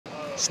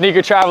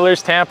Sneaker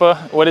Travelers Tampa,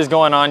 what is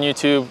going on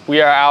YouTube?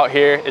 We are out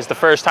here. It's the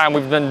first time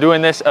we've been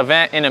doing this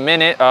event in a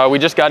minute. We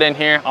just got in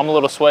here. I'm a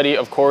little sweaty,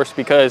 of course,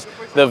 because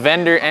the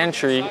vendor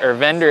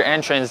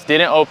entrance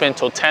didn't open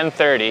till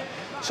 10:30.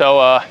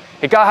 So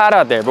it got hot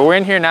out there, but we're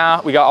in here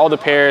now. We got all the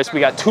pairs.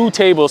 We got 2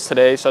 tables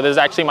today. So this is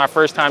actually my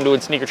first time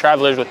doing Sneaker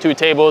Travelers with 2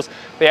 tables.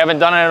 They haven't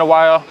done it in a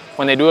while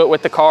when they do it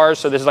with the cars.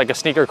 So this is like a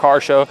sneaker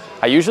car show.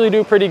 I usually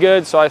do pretty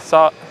good. So I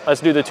thought, let's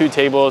do the 2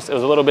 tables. It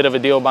was a little bit of a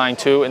deal buying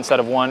 2 instead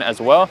of 1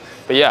 as well.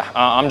 But yeah,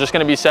 I'm just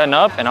gonna be setting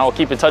up and I'll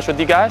keep in touch with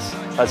you guys.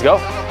 Let's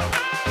go.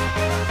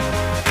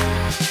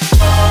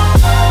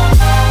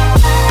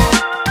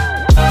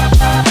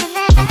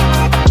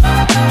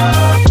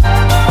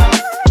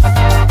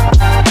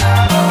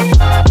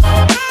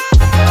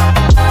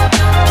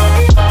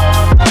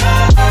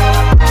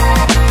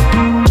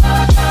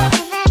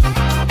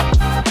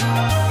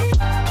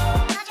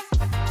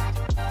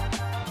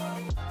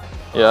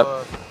 Yep.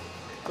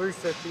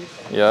 350.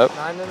 Yep.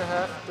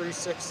 9.5,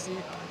 360.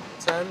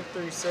 10,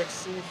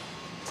 360.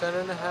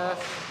 10.5,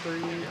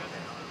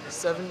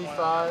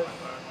 375.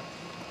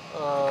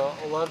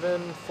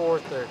 11,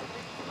 430.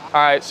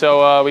 All right,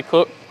 so we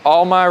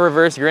all my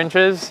reverse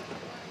Grinches.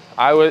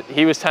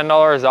 He was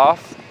 $10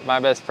 off my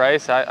best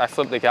price. I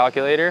flipped the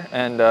calculator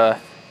and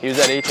he was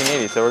at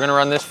 $18.80. So we're gonna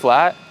run this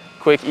flat,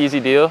 quick,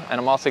 easy deal,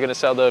 and I'm also gonna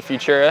sell the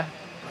Futura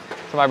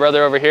to my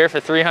brother over here for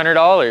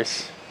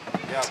 $300.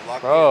 Yeah,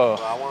 bro,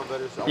 I want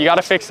better, so you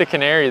gotta fix the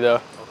canary though.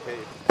 Okay.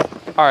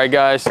 All right,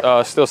 guys,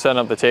 still setting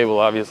up the table,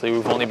 obviously.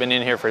 We've only been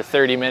in here for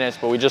 30 minutes,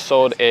 but we just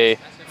sold a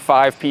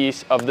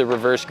 5-piece of the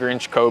reverse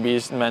Grinch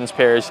Kobe's men's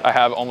pairs. I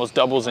have almost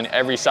doubles in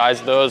every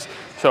size of those.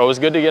 So it was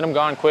good to get them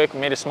gone quick.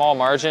 We made a small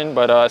margin,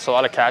 but it's a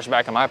lot of cash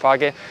back in my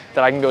pocket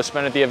that I can go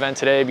spend at the event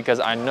today because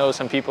I know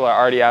some people are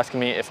already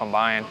asking me if I'm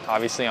buying.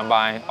 Obviously, I'm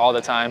buying all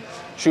the time.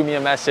 Shoot me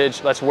a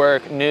message, let's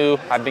work, new.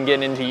 I've been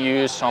getting into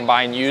used, so I'm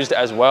buying used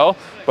as well.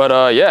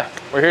 But yeah,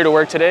 we're here to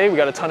work today. We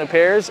got a ton of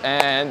pairs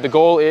and the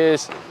goal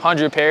is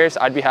 100 pairs.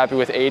 I'd be happy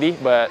with 80,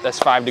 but that's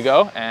 5 to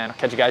go and I'll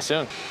catch you guys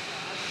soon.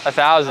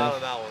 1,000. Not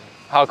on that one.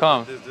 How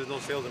come? There's no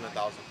sales in 1,000.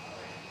 Not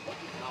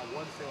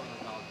one sale in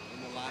 1,000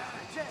 in the last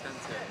 10 sales.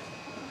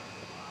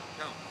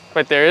 Count.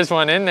 But there is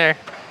one in there.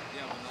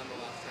 Yeah, but not the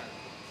last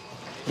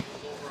 10. It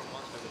was over a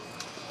month ago.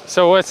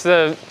 So what's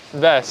the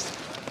best?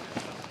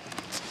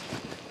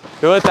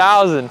 Do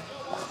 1,000. 1,000,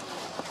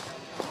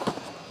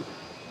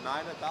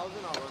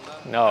 I'll run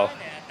that. No.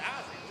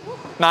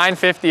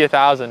 950,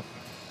 1,000.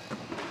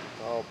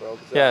 Oh, bro.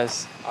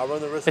 Yes. I'll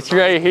run the risk. It's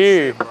right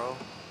here. Shit, bro.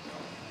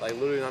 Like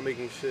literally not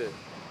making shit.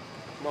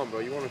 Come on, bro.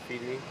 You want to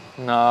feed me?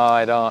 No,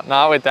 I don't.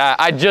 Not with that.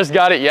 I just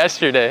got it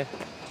yesterday.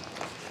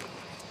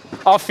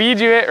 I'll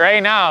feed you it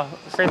right now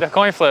for the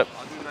coin flip.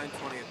 I'll do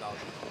 920,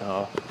 1,000.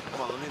 No.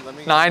 Come on, let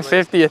me.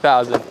 950,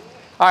 1,000. All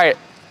right.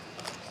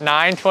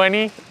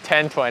 920,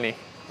 1020.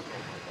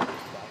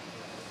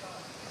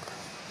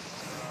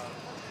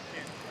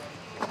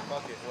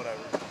 Fuck it,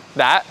 whatever.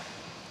 That?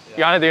 Yeah.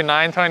 You want to do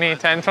 920,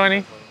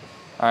 1020?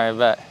 All right,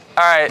 bet.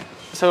 All right.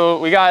 So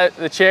we got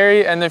the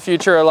Cherry and the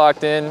Futura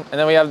locked in, and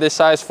then we have this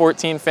size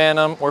 14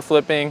 Phantom. We're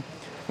flipping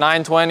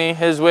 920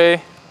 his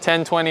way,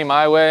 1020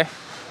 my way.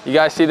 You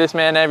guys see this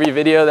man every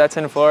video that's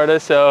in Florida,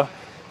 so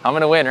I'm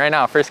gonna win right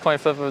now. First coin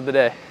flip of the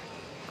day.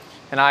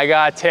 And I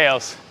got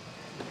tails.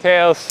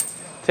 Tails,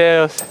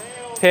 tails,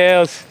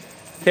 tails,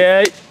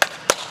 tails.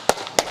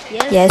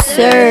 Yes,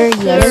 sir.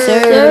 Yes,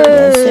 sir.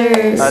 Yes,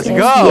 sir. Let's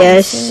go.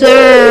 Yes,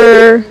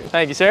 sir.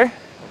 Thank you, sir.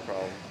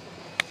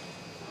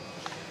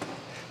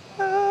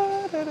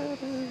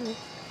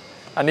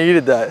 I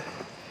needed that.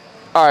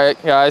 All right,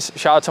 guys,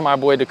 shout out to my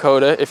boy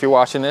Dakota if you're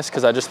watching this,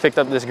 because I just picked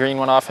up this green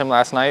one off him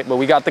last night, but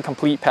we got the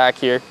complete pack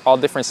here, all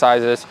different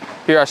sizes.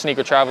 Here are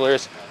Sneaker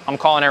Travelers. I'm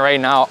calling it right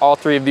now. All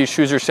 3 of these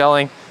shoes are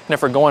selling, and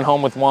if we're going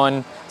home with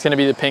one, it's gonna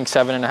be the pink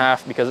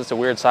 7.5 because it's a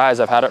weird size.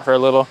 I've had it for a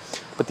little,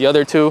 but the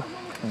other 2,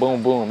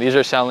 boom, boom. These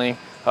are selling.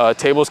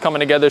 Tables coming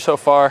together so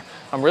far.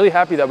 I'm really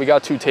happy that we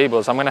got 2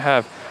 tables. I'm gonna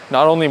have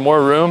not only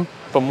more room,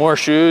 but more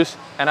shoes,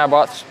 and I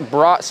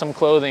brought some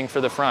clothing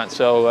for the front.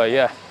 So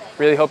yeah.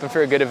 Really hoping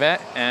for a good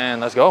event,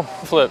 and let's go.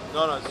 Flip.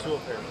 No, it's 2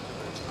 pairs.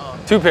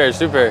 2 pairs,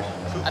 2 pairs.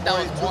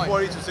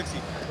 240, 260.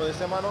 For the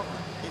semi-no,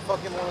 he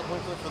fucking won a coin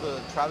flip for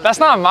the Travis. That's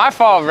not my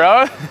fault,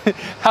 bro.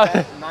 How,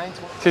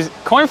 920.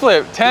 coin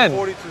flip, 10.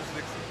 240,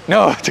 260.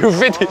 No,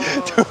 250.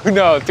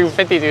 No,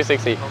 250,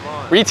 260. Come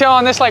on. Retail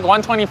on this like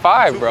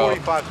 125, bro.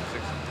 245,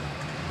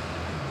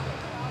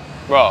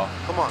 260. Bro.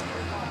 Come on, bro.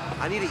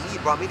 I need to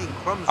eat, bro. I'm eating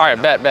crumbs. All right,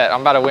 bet.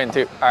 I'm about to win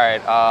too. All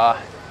right,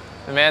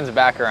 the man's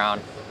back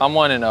around. I'm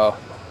 1-0.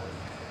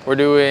 We're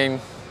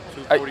doing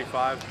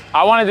 245.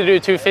 I wanted to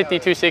do 250,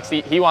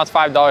 260. He wants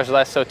 $5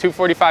 less, so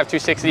 245,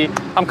 260.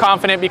 I'm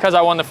confident because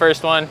I won the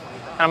first one.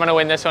 I'm gonna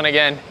win this one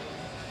again.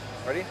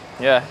 Ready?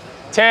 Yeah.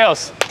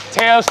 Tails,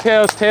 tails,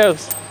 tails,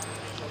 tails.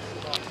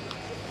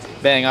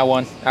 Bang, I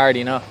won. I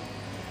already know.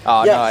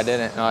 Oh, yes. No, I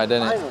didn't. No, I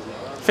didn't.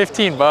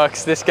 15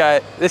 bucks. This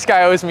guy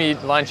owes me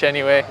lunch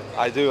anyway.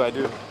 I do.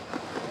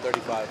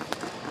 35.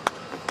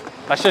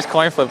 Let's just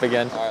coin flip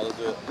again. All right, let's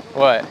do it.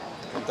 What?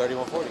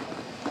 3140.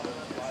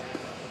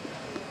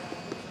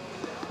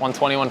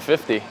 120,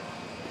 150.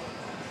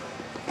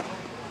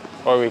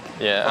 Or we,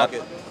 yeah. Fuck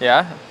it.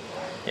 Yeah?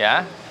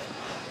 Yeah?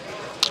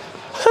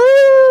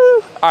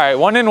 Woo! All right,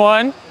 1 and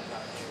 1.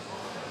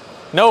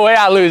 No way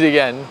I lose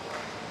again.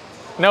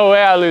 No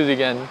way I lose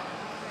again.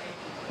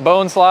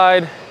 Bone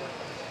slide.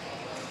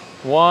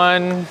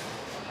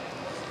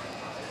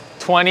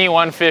 120,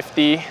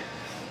 150.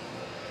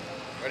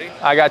 Ready?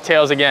 I got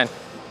tails again.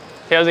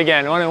 Tails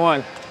again, 1 and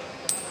 1.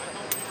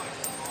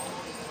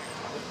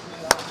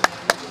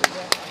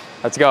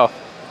 Let's go.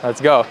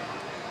 Let's go.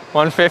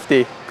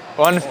 150.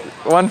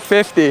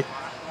 150.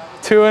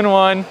 2 and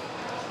 1.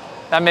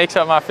 That makes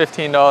up my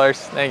 $15.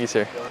 Thank you,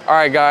 sir. All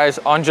right, guys,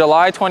 on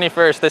July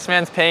 21st, this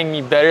man's paying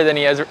me better than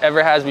he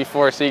ever has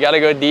before, so you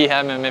gotta go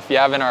DM him if you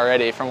haven't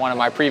already from one of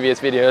my previous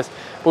videos.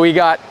 But we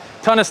got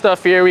a ton of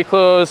stuff here. We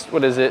closed,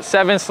 what is it,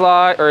 6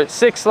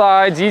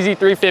 slides, Easy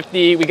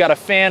 350. We got a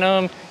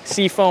Phantom,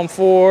 Seafoam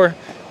 4,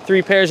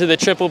 3 pairs of the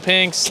triple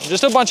pinks.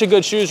 Just a bunch of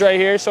good shoes right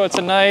here, so it's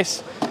a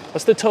nice,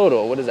 what's the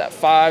total? What is that,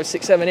 5,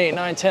 6, 7, 8,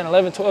 9, 10,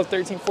 11, 12,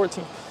 13,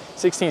 14,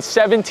 16,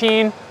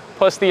 17,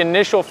 plus the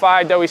initial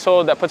 5 that we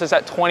sold. That puts us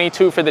at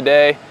 22 for the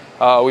day.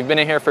 We've been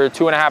in here for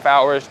 2.5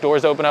 hours.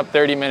 Doors open up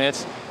 30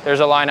 minutes.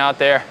 There's a line out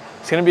there.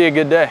 It's gonna be a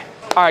good day.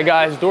 All right,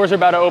 guys, doors are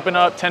about to open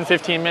up 10,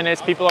 15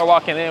 minutes. People are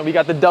walking in. We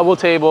got the double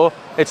table.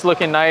 It's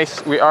looking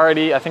nice.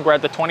 I think we're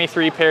at the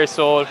 23 pairs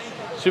sold.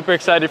 Super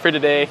excited for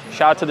today.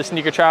 Shout out to the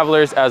sneaker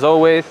travelers, as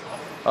always.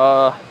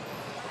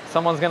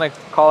 Someone's gonna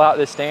call out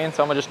this stain,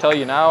 so I'm gonna just tell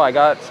you now. I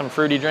got some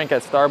fruity drink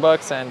at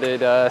Starbucks and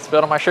it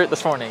spilled on my shirt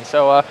this morning.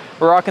 So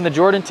we're rocking the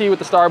Jordan tee with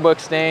the Starbucks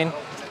stain,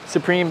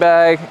 Supreme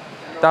bag,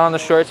 down the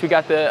shorts. We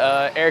got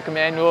the Eric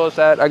Emanuels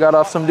that I got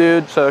off some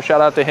dude, so shout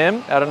out to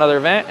him at another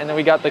event. And then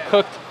we got the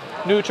cooked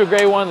neutral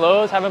gray 1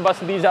 lows. Haven't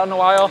busted these out in a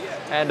while,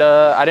 and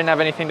I didn't have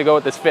anything to go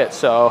with this fit.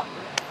 So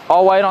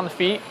all white on the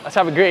feet. Let's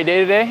have a great day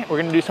today. We're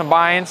gonna do some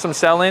buying, some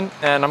selling,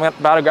 and I'm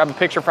about to grab a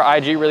picture for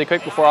IG really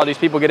quick before all these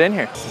people get in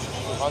here.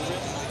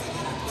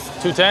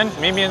 210,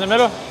 meet me in the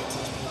middle.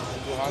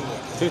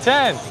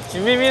 210,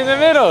 you meet me in the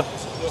middle.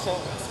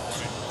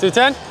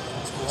 210?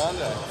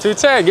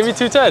 210, give me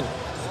 210.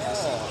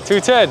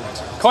 210,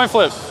 coin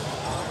flip.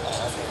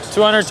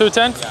 200,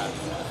 210?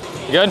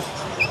 You good?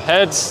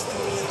 Heads,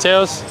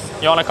 tails.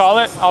 You wanna call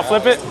it? I'll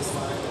flip it.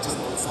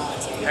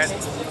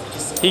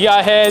 He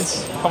got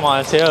heads. Come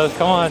on, tails,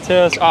 come on,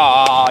 tails.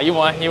 Aw, you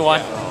won, you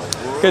won.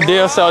 Good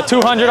deal. So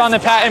 200 on the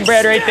patent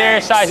bread right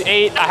there, size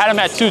 8. I had them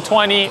at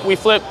 220. We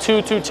flipped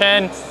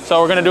 210. So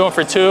we're gonna do them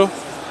for 2.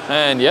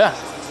 And yeah.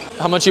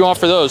 How much you want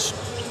for those?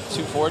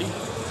 240.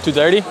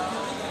 230?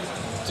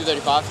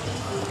 235.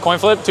 Coin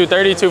flip,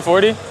 230,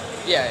 240?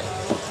 Yeah.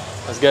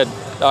 That's good.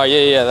 Oh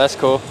yeah, that's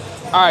cool.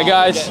 All right,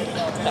 guys.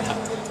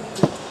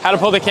 How to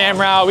pull the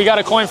camera out. We got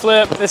a coin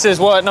flip. This is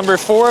what, number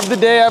 4 of the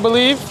day, I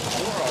believe?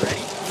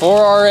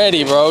 4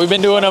 already, bro. We've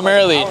been doing them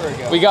early.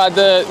 We got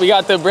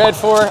the bread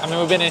 4. I mean,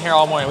 we've been in here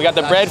all morning. We got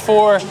the bread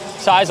 4,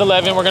 size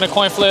 11. We're gonna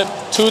coin flip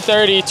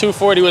 230,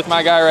 240 with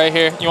my guy right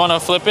here. You wanna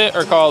flip it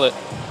or call it?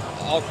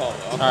 I'll call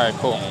it. All right,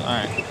 cool. All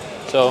right.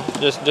 So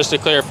just to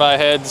clarify,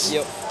 heads,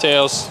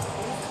 tails.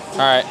 All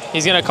right.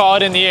 He's gonna call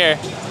it in the air.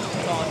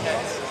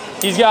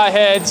 He's got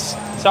heads.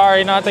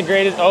 Sorry, not the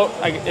greatest. Oh,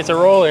 it's a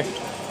roller.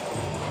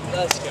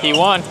 Let's go. He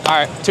won. All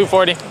right,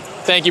 240.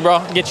 Thank you, bro.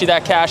 Get you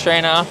that cash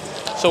right now.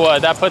 So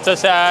what, that puts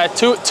us at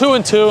 2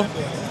 and 2.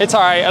 It's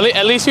all right,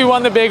 at least we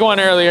won the big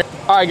one earlier.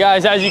 All right,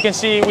 guys, as you can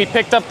see, we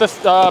picked up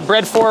the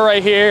bread 4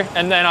 right here,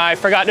 and then I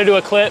forgot to do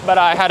a clip, but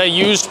I had a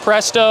used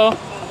Presto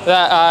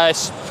that I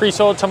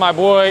pre-sold to my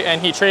boy, and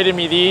he traded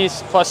me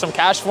these, plus some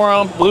cash for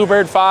them.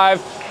 Bluebird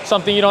 5,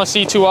 something you don't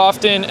see too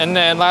often. And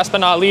then last but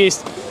not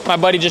least, my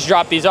buddy just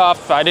dropped these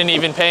off. I didn't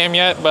even pay him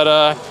yet,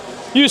 but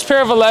used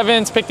pair of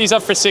 11s, picked these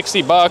up for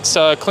 60 bucks,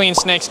 clean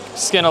snake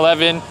skin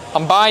 11.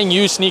 I'm buying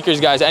used sneakers,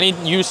 guys. Any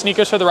used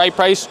sneakers for the right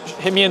price,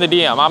 hit me in the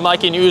DM. I'm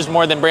liking used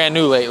more than brand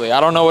new lately.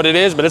 I don't know what it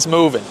is, but it's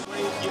moving.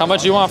 How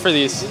much you want for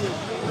these?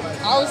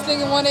 I was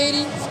thinking 180,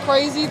 it's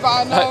crazy, but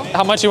I know.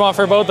 How much you want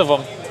for both of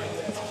them?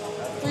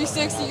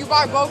 360, you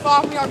buy both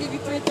off me, I'll give you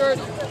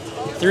 330.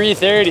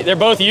 330, they're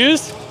both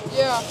used?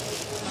 Yeah.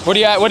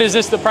 What is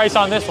this, the price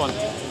on this one?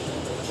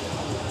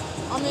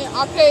 I mean,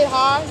 I paid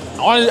high.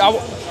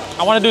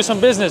 I want to do some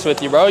business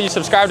with you, bro. You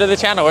subscribe to the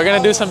channel. We're gonna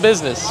do some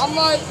business. I'm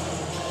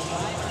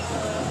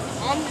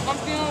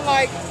feeling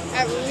like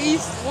at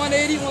least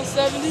 180,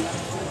 170.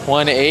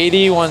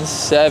 180,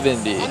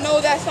 170. I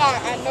know that's high.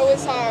 I know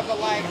it's high, but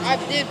like I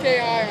did pay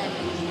high on it.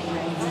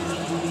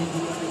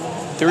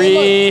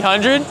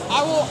 300?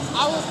 I will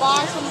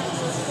buy some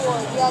from the store.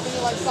 If you have any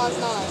like size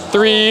 9.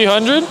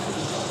 300?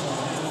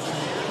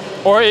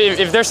 Or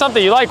if there's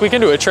something you like, we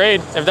can do a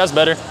trade if that's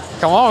better.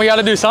 Come on, we got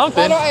to do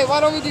something. Why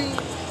don't we do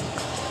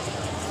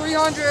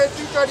 300,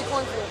 330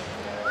 coin flip?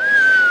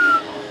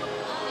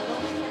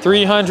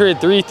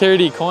 300,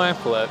 330 coin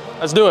flip.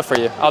 Let's do it for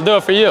you. I'll do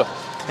it for you.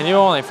 And you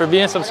only, for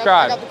being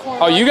subscribed. I got the coin.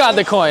 Oh, you got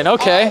the coin,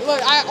 okay.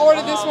 Look, I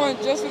ordered this one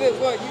just for this.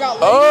 Look, you got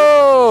ladies.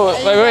 Oh,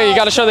 wait, you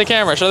got to show the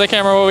camera. Show the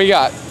camera what we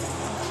got.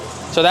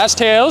 So that's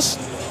tails.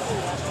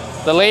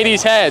 The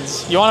ladies'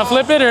 heads. You want to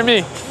flip it or me?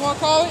 You want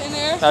to call it in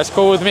there? That's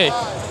cool with me.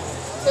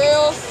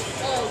 Tails.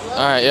 Heads. All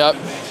right, yep.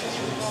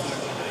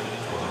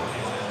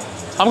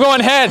 I'm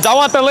going heads. I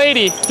want the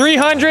lady.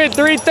 300,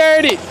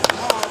 330.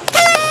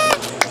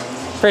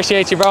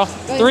 Appreciate you, bro.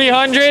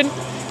 300.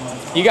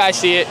 You guys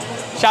see it.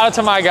 Shout out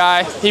to my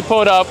guy. He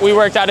pulled up. We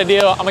worked out a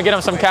deal. I'm gonna get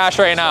him some cash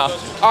right now.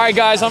 All right,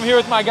 guys, I'm here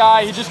with my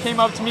guy. He just came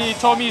up to me. He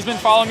told me he's been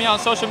following me on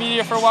social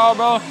media for a while,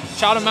 bro.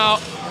 Shout him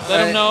out.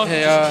 Let him know.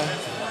 Hey,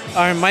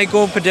 I'm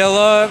Michael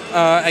Padilla.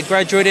 I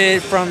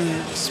graduated from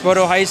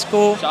Spoto High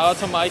School. Shout out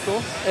to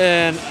Michael.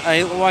 And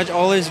I watch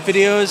all his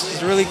videos.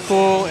 It's really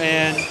cool,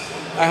 and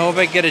I hope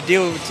I get a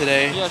deal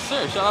today. Yes,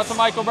 sir. Shout out to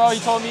Michael, bro. He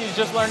told me he's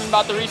just learning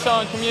about the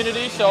reselling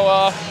community,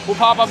 so we'll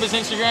pop up his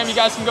Instagram. You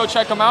guys can go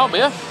check him out. But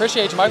yeah,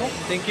 appreciate you, Michael.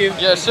 Thank you.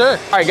 Yes, sir.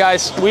 All right,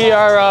 guys, we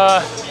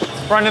are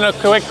running a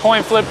quick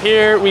coin flip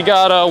here. We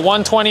got a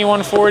 120,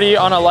 140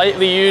 on a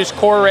lightly used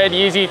Core Red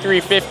Yeezy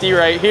 350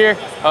 right here.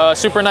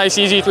 Super nice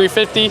Yeezy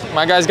 350.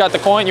 My guy's got the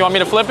coin. You want me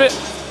to flip it?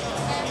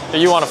 Or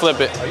you want to flip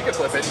it? Oh, you can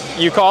flip it.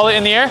 You call it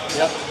in the air?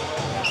 Yep.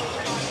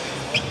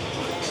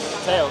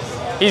 Tails.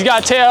 He's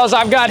got tails,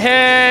 I've got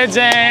heads,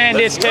 and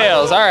it's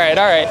tails. All right,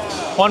 all right.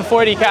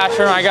 140 cash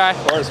for my guy.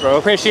 Of course, bro.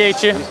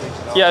 Appreciate you.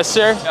 Yes,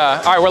 sir.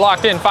 All right, we're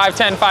locked in.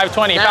 510,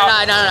 520. No.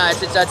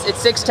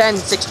 It's 610,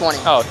 620.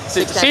 Oh,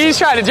 610. see, he's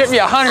trying to drip me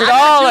 $100.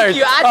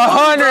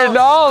 $100.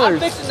 I'm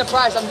fixing the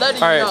price. I'm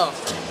letting you know.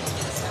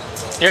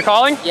 You're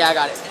calling? Yeah, I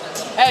got it.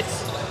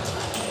 Heads.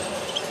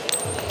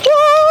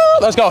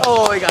 Woo! Let's go.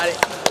 Oh, we got it.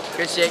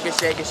 Good shit, good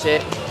shit, good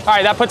shit. All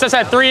right, that puts us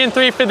at 3 and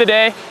 3 for the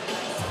day.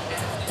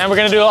 And we're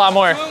gonna do a lot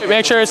more.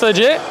 Make sure it's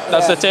legit.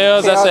 That's the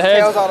tails, that's the heads.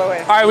 Tails all the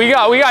way. All right, we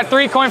got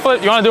 3 coin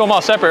flips. You wanna do them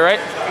all separate, right?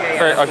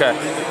 Yeah. Okay.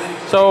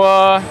 So,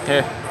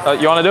 here.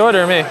 You wanna do it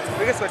or me?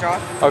 We can switch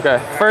off. Okay.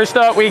 First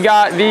up, we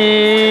got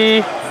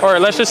the, or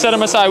let's just set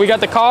them aside. We got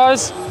the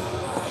cause,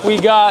 we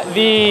got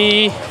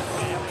the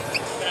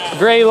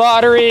gray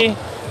lottery,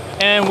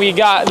 and we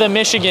got the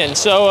Michigan.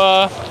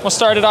 So we'll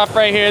start it off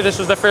right here. This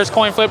was the first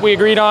coin flip we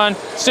agreed on.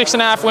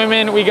 6.5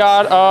 women. We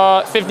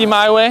got 50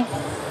 my way,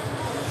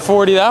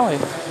 40 that way.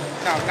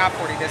 No, not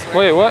 40 this way.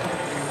 Wait, what?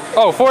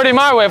 Oh, 40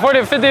 my way,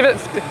 50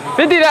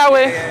 that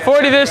way,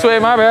 40 this way.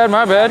 My bad,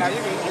 my bad.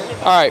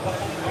 All right,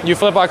 you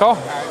flip, I call.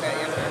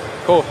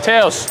 Cool.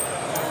 Tails.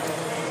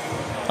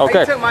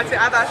 Okay. I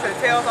thought I said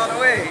tails all the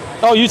way.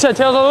 Oh, you said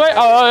tails all the way?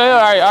 Oh, yeah,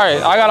 all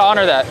right. I gotta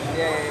honor that.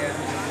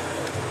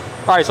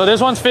 Yeah. All right, so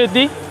this one's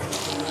 50.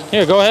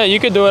 Here, go ahead. You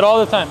could do it all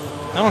the time.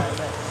 No,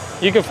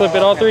 you can flip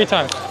it all 3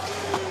 times.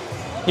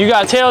 You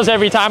got tails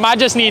every time. I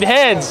just need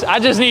heads.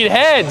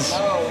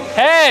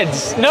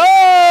 Heads. No.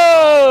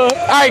 All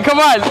right, come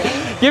on.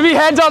 Give me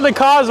heads on the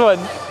cause one.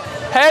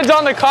 Heads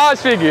on the cause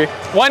figure.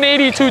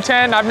 180,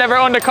 210. I've never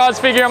owned a cause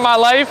figure in my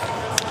life.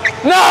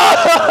 No!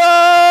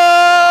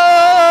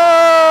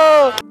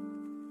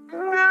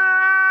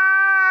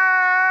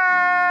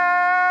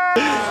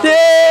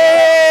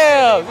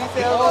 Damn!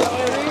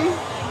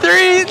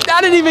 3?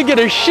 I didn't even get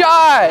a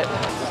shot.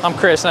 I'm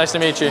Chris, nice to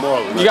meet you.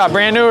 You got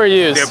brand new or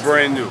used? They're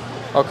brand new.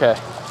 Okay.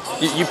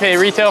 You pay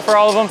retail for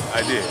all of them?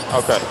 I did.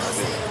 Okay.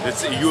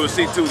 You will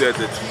see too that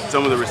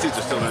some of the receipts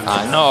are still in there.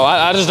 I know,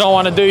 I just don't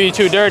want to do you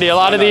too dirty. A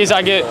lot of these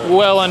I get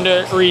well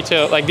under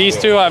retail. Like these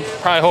two I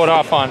probably hold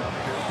off on.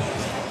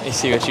 Let me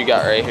see what you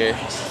got right here.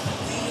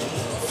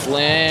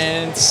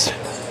 Flints.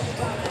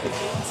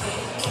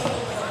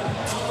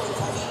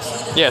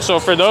 Yeah, so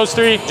for those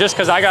 3, just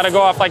because I got to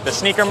go off like the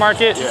sneaker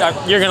market,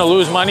 you're going to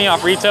lose money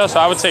off retail. So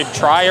I would say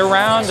try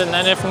around, and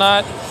then if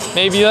not,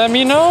 maybe let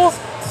me know.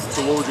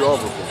 So what would you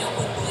offer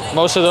for?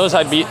 Most of those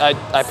I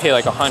pay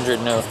like 100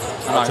 new.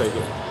 I'll take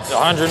it.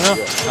 100 new?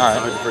 Yeah. All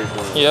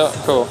right. Yeah,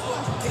 cool.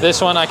 This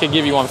one I could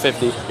give you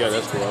 150. Yeah,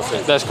 that's cool. I'll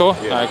take it. That's cool?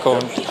 Yeah. All right, cool.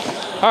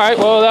 All right,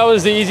 well, that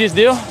was the easiest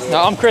deal.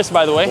 Now, I'm Chris,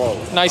 by the way. Whoa.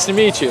 Nice to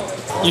meet you.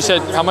 You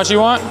said how much you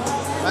want?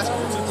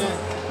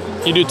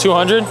 You do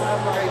 200?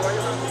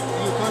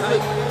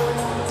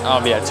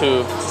 I'll be at 2.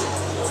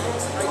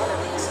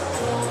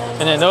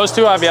 And then those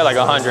 2, I'll be at like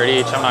 100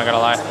 each. I'm not gonna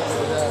lie.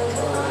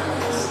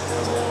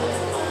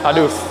 I'll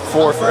do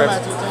 4 for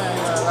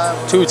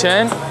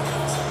 210.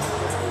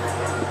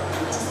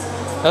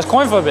 That's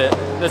coin flip it.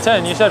 The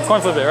 10. You said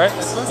coin flip it, right?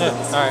 Yeah.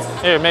 All right.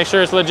 Here, make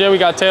sure it's legit. We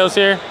got tails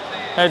here,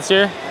 heads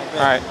here. All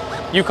right.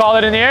 You call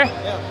it in the air?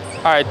 Yeah.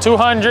 All right.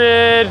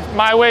 200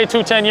 my way,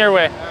 210 your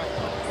way.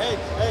 Hey.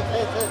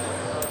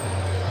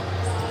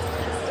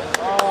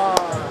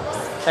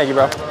 Thank you,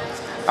 bro. All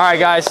right,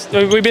 guys.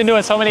 We've been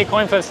doing so many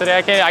coin flips today.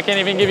 I can't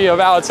even give you a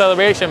valid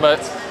celebration, but.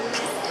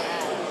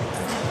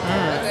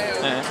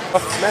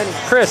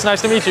 Chris,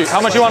 nice to meet you. How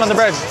much you want on the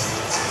bread?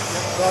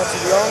 Well, to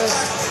be honest,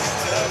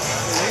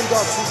 you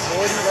got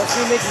 240. That's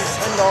me making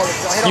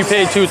 $10. You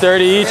paid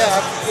 230 each?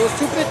 Yeah, it was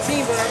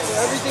 215, but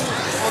everything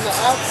on the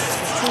app is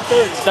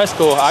 230. That's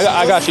cool.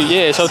 I got you.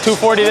 Yeah, so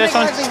 240 this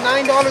one? I think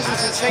 $9 and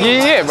some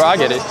change. Yeah, bro, I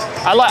get it.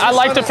 I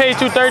like to pay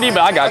 230,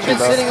 but I got you,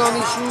 I've bro. been sitting on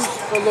these shoes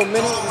for a little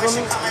minute, you feel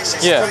me?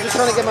 Yeah. So I'm just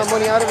trying to get my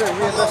money out of it and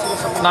reinvest it in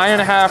something.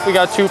 9.5, we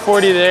got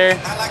 240 there.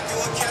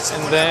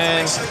 And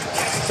then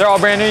They're all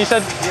brand new, you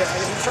said? Yeah,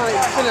 and if you're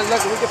feeling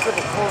lucky, we can flip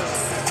a coin.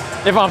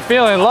 If I'm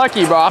feeling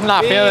lucky, bro, I'm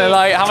not feeling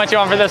like. How much you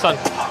want for this one?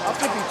 I'll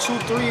flip you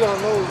 2, 3 on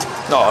those.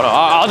 No,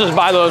 I'll just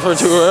buy those for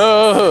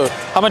 2.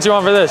 How much you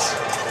want for this?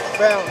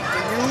 Bam,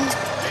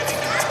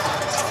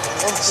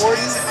 for you,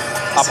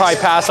 140. I'll probably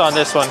pass on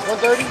this one.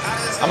 130.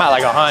 I'm at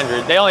like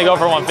 100. They only go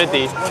for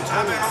 150.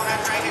 120. I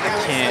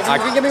can't. If you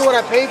can give me what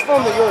I paid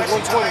for them, then yours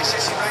 120.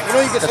 You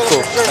know you can sell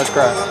cool. them for sure. That's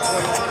correct.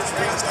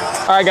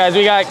 All right, guys,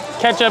 we got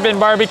ketchup and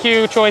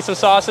barbecue, choice of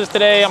sauces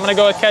today. I'm gonna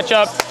go with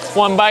ketchup,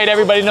 1 bite.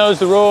 Everybody knows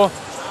the rule.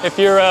 If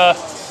you're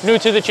new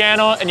to the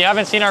channel and you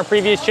haven't seen our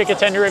previous chicken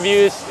tender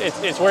reviews,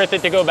 it's worth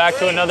it to go back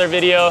to another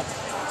video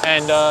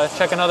and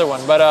check another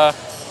one. But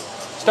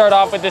start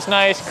off with this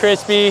nice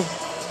crispy.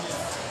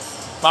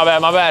 My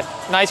bad.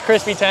 Nice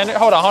crispy tender.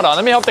 Hold on.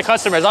 Let me help the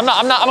customers. I'm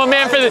a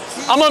man for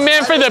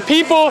the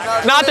people,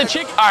 not the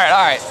chicken. All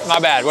right. My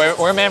bad.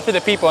 We're a man for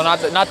the people, not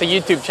the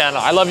YouTube channel.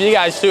 I love you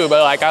guys too,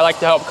 but like I like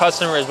to help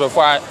customers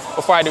before I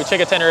do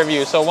chicken tender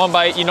reviews. So 1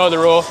 bite, you know the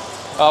rule.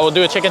 We'll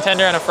do a chicken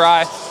tender and a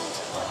fry.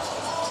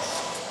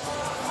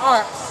 All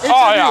right.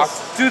 Oh yeah.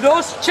 Do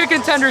those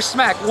chicken tenders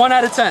smack? 1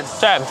 out of 10.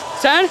 10.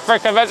 10?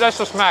 Freaking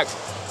that's a smack.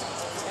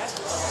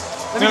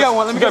 Let me get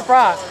one. Let me get a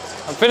fry.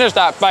 Finish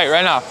that bite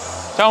right now.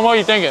 Tell them what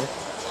you're thinking.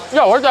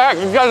 Yo, what the heck?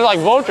 You guys are like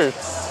vultures.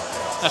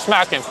 And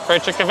smacking. For a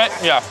chicken fit?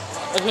 Yeah.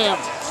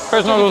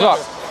 Chris knows what's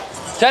up.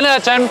 10 out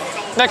of 10.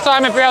 Next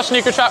time if you're at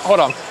Sneaker Shop,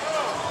 hold on.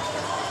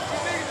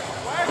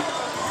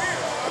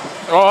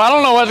 Oh, I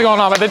don't know what's going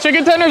on, but the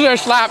chicken tenders are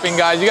slapping,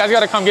 guys. You guys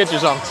gotta come get you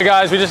some. Hey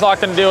guys, we just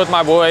locked in a deal with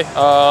my boy.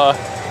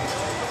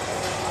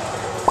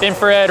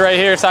 Infrared right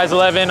here, size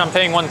 11. I'm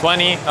paying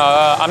 120.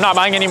 I'm not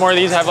buying any more of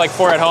these. I have like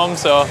 4 at home,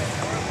 so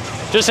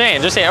just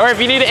saying. Or if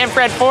you need an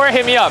infrared 4,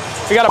 hit me up.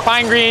 We got a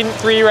pine green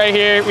 3 right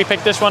here. We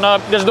picked this one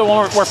up. This is the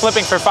one we're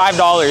flipping for $5,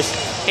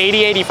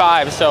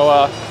 $80.85.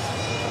 So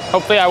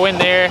hopefully I win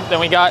there. Then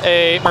we got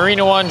a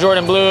Marina 1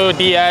 Jordan Blue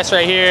DS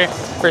right here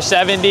for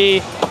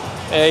 70.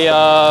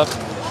 A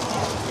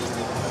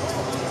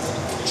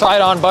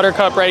Tried-on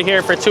Buttercup right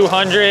here for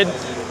 200.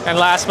 And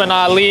last but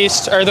not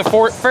least, or the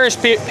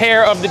first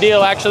pair of the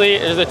deal actually,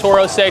 is the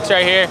Toro 6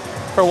 right here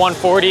for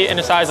 140 in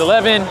a size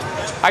 11.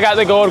 I got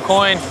the gold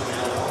coin.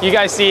 You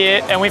guys see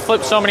it, and we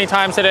flipped so many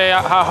times today.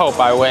 I hope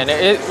I win.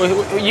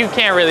 You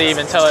can't really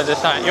even tell it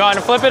this time. You want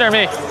to flip it or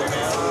me?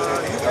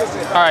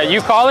 All right, you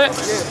call it?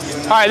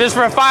 All right, this is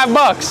for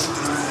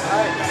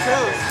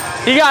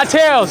 $5. He got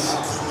tails.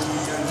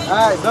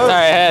 All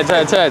right,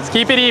 heads.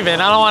 Keep it even.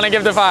 I don't want to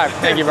give the 5.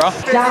 Thank you, bro.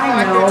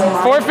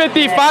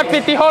 450,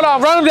 550. Hold on,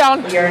 run them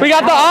down. We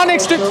got the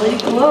Onyx.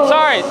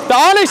 Sorry, the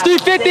Onyx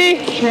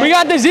 350. We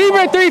got the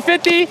Zebra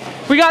 350.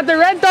 We got the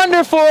Red Thunder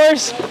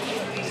 4s.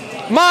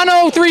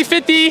 Mono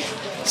 350,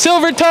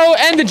 Silver Toe,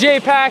 and the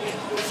J-Pack.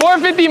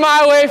 450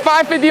 my way,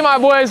 550 my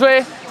boy's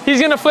way.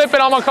 He's gonna flip it,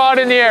 I'm gonna call it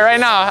in the air right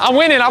now. I'm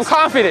winning, I'm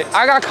confident.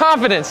 I got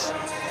confidence. All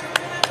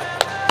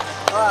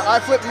right, I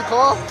flip, you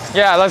call?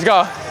 Yeah, let's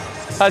go.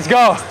 Let's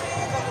go.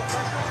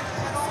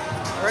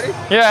 Ready?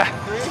 Yeah.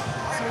 3, 2,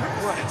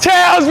 1.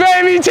 Tails,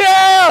 baby,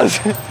 tails!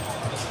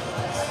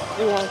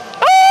 You won.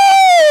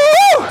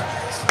 Woo!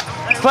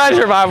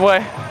 Pleasure, my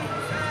boy.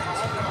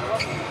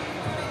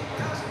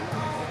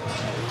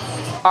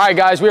 All right,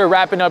 guys, we are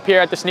wrapping up here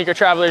at the Sneaker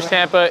Travelers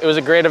Tampa. It was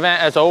a great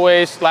event, as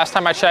always. Last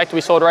time I checked,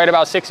 we sold right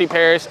about 60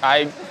 pairs.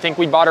 I think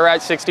we bought her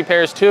at 60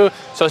 pairs too,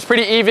 so it's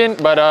pretty even,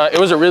 but it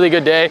was a really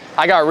good day.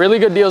 I got really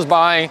good deals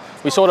buying.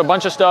 We sold a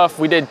bunch of stuff.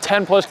 We did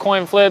 10+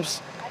 coin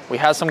flips. We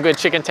had some good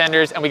chicken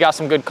tenders, and we got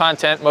some good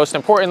content, most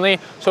importantly.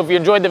 So if you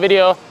enjoyed the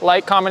video,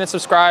 like, comment, and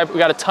subscribe. We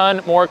got a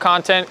ton more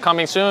content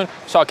coming soon,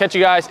 so I'll catch you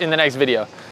guys in the next video.